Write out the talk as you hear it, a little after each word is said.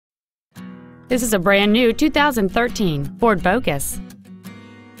This is a brand new 2013 Ford Focus.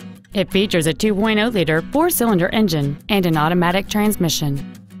 It features a 2.0-liter four-cylinder engine and an automatic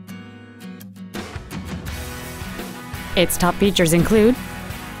transmission. Its top features include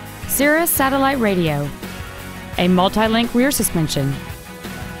Sirius satellite radio, a multi-link rear suspension,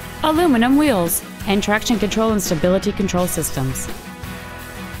 aluminum wheels, and traction control and stability control systems.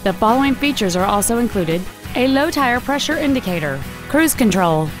 The following features are also included: a low tire pressure indicator, cruise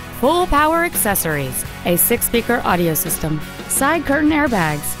control, full power accessories, a 6-speaker audio system, side curtain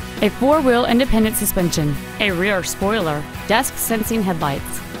airbags, a 4-wheel independent suspension, a rear spoiler, dusk sensing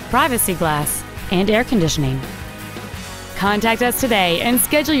headlights, privacy glass, and air conditioning. Contact us today and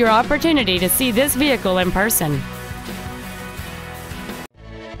schedule your opportunity to see this vehicle in person.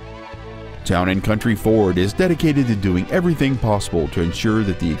 Town & Country Ford is dedicated to doing everything possible to ensure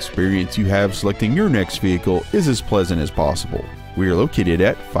that the experience you have selecting your next vehicle is as pleasant as possible. We are located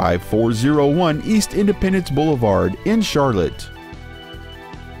at 5401 East Independence Boulevard in Charlotte.